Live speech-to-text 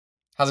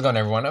How's it going,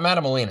 everyone? I'm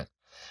Adam Molina.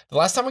 The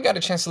last time we got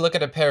a chance to look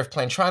at a pair of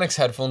Plantronics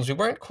headphones, we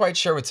weren't quite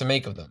sure what to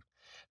make of them.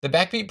 The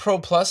Backbeat Pro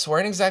Plus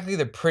weren't exactly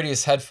the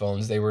prettiest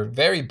headphones. They were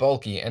very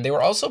bulky, and they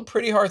were also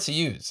pretty hard to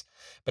use.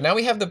 But now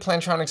we have the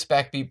Plantronics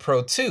Backbeat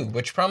Pro 2,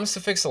 which promised to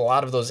fix a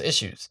lot of those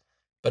issues.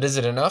 But is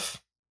it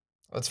enough?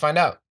 Let's find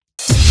out.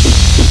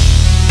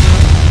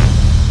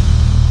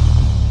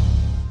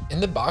 In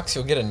the box,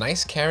 you'll get a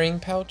nice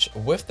carrying pouch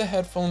with the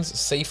headphones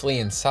safely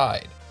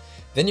inside.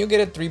 Then you'll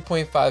get a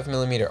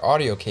 3.5mm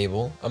audio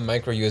cable, a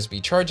micro USB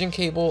charging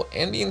cable,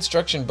 and the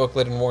instruction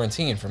booklet and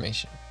warranty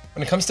information.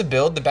 When it comes to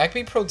build, the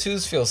Backbeat Pro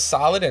 2s feel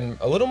solid and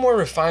a little more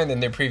refined than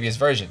their previous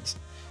versions.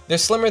 They're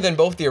slimmer than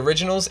both the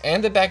originals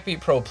and the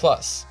Backbeat Pro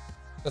Plus.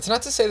 That's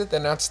not to say that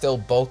they're not still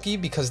bulky,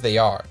 because they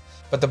are,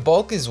 but the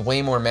bulk is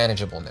way more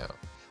manageable now.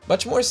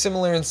 Much more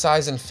similar in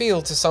size and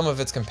feel to some of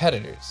its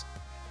competitors.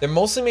 They're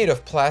mostly made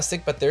of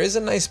plastic, but there is a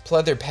nice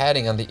pleather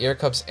padding on the ear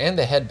cups and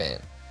the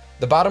headband.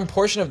 The bottom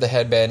portion of the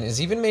headband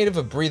is even made of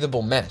a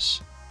breathable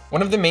mesh.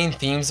 One of the main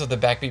themes of the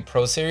Backbeat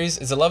Pro series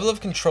is the level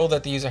of control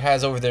that the user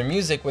has over their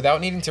music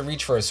without needing to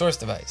reach for a source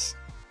device.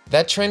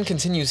 That trend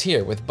continues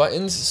here with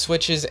buttons,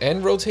 switches,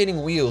 and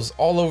rotating wheels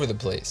all over the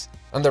place.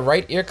 On the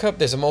right ear cup,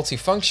 there's a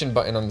multi-function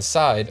button on the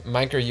side,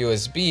 micro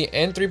USB,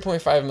 and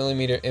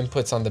 3.5mm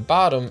inputs on the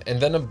bottom, and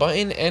then a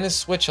button and a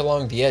switch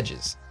along the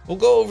edges. We'll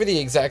go over the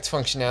exact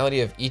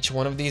functionality of each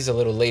one of these a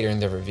little later in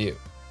the review.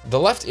 The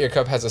left ear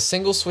cup has a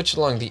single switch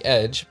along the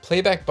edge,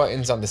 playback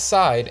buttons on the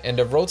side, and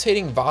a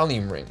rotating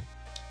volume ring.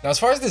 Now, as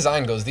far as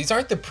design goes, these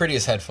aren't the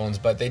prettiest headphones,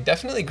 but they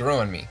definitely grew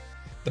on me.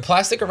 The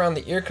plastic around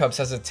the ear cups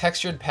has a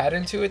textured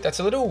pattern to it that's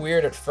a little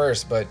weird at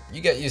first, but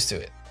you get used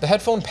to it. The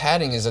headphone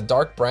padding is a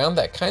dark brown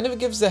that kind of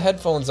gives the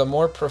headphones a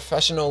more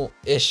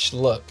professional-ish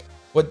look.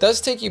 What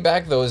does take you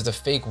back though is the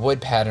fake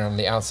wood pattern on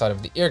the outside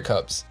of the ear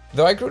cups.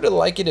 Though I grew to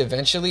like it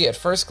eventually, at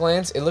first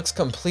glance it looks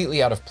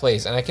completely out of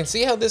place, and I can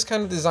see how this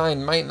kind of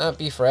design might not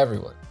be for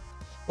everyone.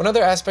 One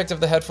other aspect of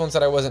the headphones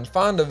that I wasn't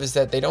fond of is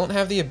that they don't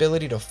have the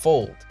ability to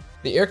fold.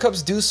 The ear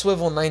cups do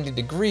swivel 90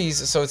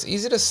 degrees, so it's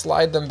easy to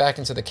slide them back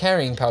into the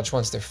carrying pouch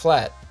once they're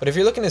flat. But if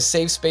you're looking to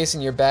save space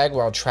in your bag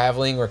while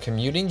traveling or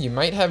commuting, you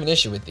might have an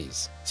issue with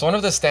these. So one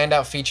of the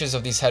standout features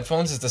of these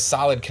headphones is the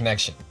solid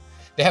connection.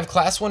 They have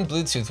Class 1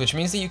 Bluetooth, which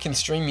means that you can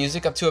stream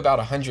music up to about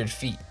 100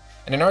 feet.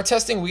 And in our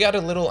testing, we got a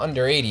little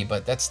under 80,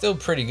 but that's still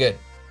pretty good.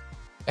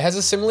 It has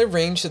a similar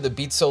range to the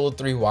Beats Solo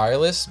 3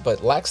 wireless,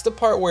 but lacks the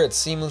part where it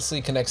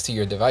seamlessly connects to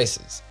your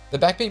devices. The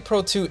Backbeat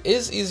Pro 2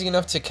 is easy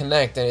enough to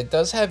connect, and it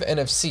does have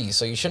NFC,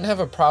 so you shouldn't have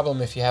a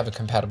problem if you have a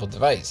compatible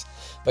device.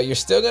 But you're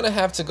still going to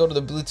have to go to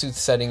the Bluetooth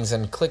settings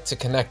and click to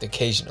connect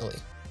occasionally.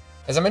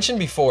 As I mentioned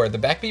before, the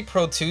Backbeat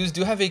Pro 2s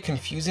do have a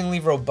confusingly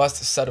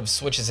robust set of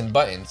switches and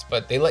buttons,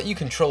 but they let you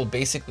control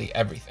basically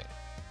everything.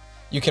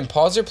 You can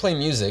pause or play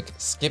music,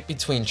 skip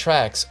between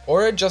tracks,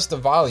 or adjust the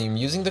volume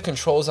using the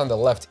controls on the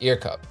left ear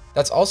cup.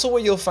 That's also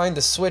where you'll find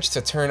the switch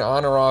to turn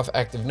on or off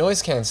active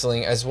noise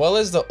cancelling, as well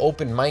as the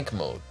open mic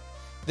mode.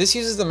 This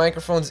uses the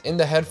microphones in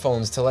the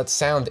headphones to let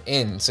sound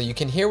in, so you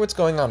can hear what's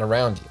going on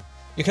around you.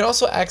 You can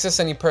also access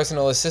any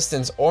personal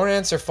assistance or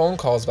answer phone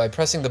calls by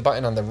pressing the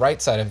button on the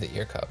right side of the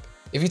ear cup.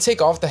 If you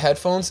take off the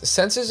headphones,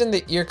 sensors in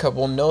the ear cup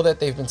will know that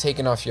they've been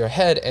taken off your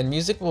head, and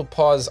music will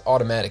pause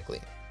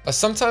automatically. A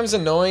sometimes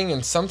annoying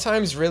and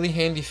sometimes really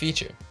handy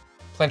feature.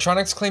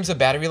 Plantronics claims a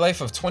battery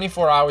life of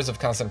 24 hours of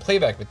constant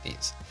playback with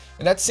these,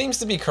 and that seems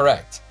to be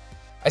correct.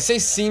 I say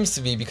seems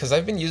to be because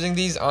I've been using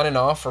these on and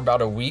off for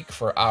about a week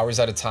for hours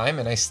at a time,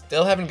 and I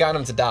still haven't gotten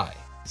them to die,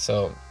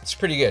 so it's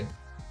pretty good.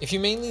 If you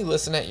mainly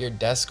listen at your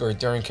desk or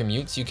during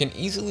commutes, you can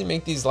easily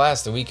make these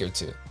last a week or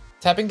two.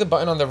 Tapping the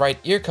button on the right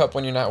ear cup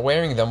when you're not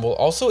wearing them will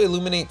also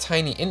illuminate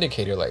tiny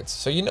indicator lights,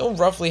 so you know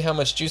roughly how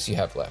much juice you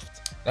have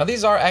left. Now,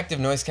 these are active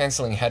noise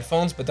cancelling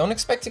headphones, but don't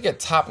expect to get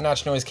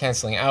top-notch noise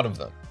cancelling out of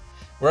them.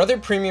 Where other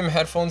premium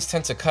headphones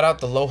tend to cut out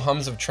the low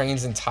hums of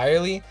trains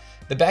entirely,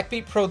 the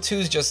Backbeat Pro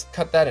 2s just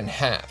cut that in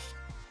half.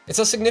 It's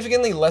a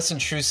significantly less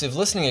intrusive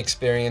listening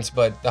experience,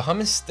 but the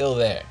hum is still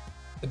there.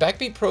 The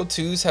Backbeat Pro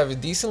 2s have a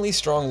decently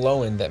strong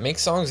low end that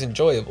makes songs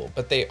enjoyable,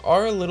 but they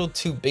are a little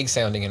too big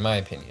sounding in my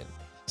opinion.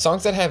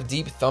 Songs that have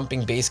deep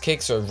thumping bass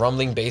kicks or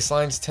rumbling bass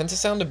lines tend to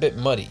sound a bit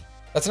muddy.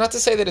 That's not to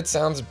say that it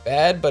sounds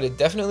bad, but it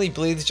definitely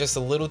bleeds just a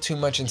little too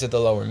much into the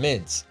lower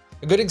mids.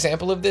 A good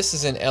example of this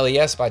is in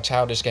LES by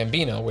Childish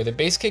Gambino, where the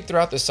bass kick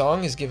throughout the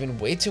song is given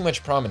way too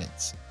much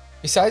prominence.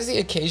 Besides the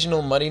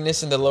occasional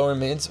muddiness in the lower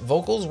mids,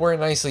 vocals were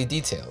nicely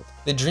detailed.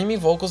 The dreamy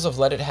vocals of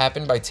Let It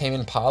Happen by Tame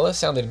Impala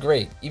sounded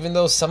great, even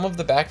though some of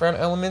the background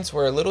elements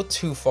were a little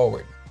too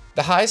forward.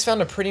 The highs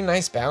found a pretty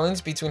nice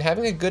balance between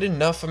having a good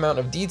enough amount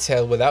of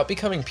detail without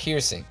becoming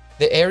piercing.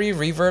 The airy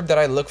reverb that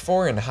I look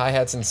for in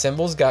hi-hats and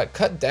cymbals got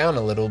cut down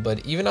a little,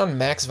 but even on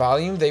max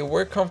volume, they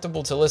were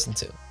comfortable to listen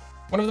to.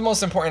 One of the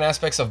most important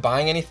aspects of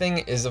buying anything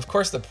is of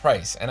course the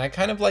price, and I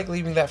kind of like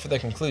leaving that for the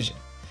conclusion.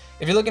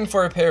 If you're looking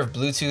for a pair of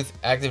Bluetooth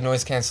active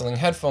noise cancelling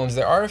headphones,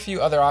 there are a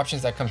few other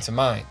options that come to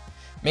mind,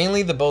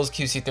 mainly the Bose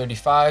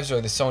QC35s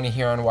or the Sony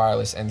Huron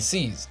Wireless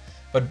NCs,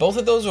 but both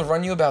of those will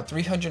run you about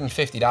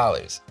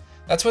 $350.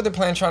 That's where the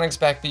Plantronics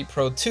Backbeat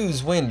Pro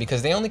 2s win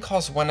because they only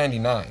cost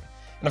 $199.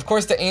 And of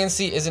course the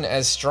ANC isn't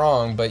as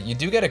strong, but you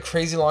do get a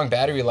crazy long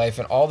battery life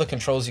and all the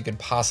controls you could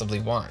possibly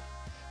want.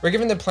 We're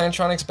giving the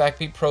Plantronics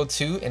Backbeat Pro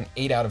 2 an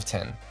 8 out of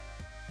 10. And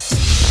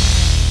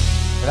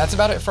that's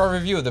about it for our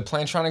review of the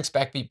Plantronics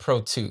Backbeat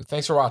Pro 2.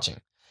 Thanks for watching.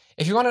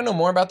 If you want to know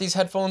more about these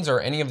headphones or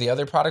any of the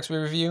other products we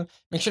review,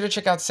 make sure to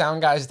check out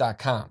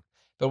SoundGuys.com.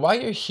 But while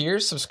you're here,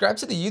 subscribe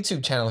to the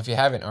YouTube channel if you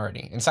haven't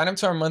already, and sign up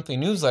to our monthly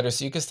newsletter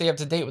so you can stay up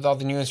to date with all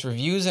the newest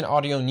reviews and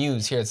audio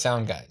news here at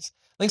SoundGuys.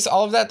 Links to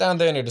all of that down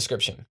there in the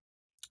description.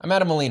 I'm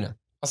Adam Molina.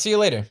 I'll see you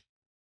later.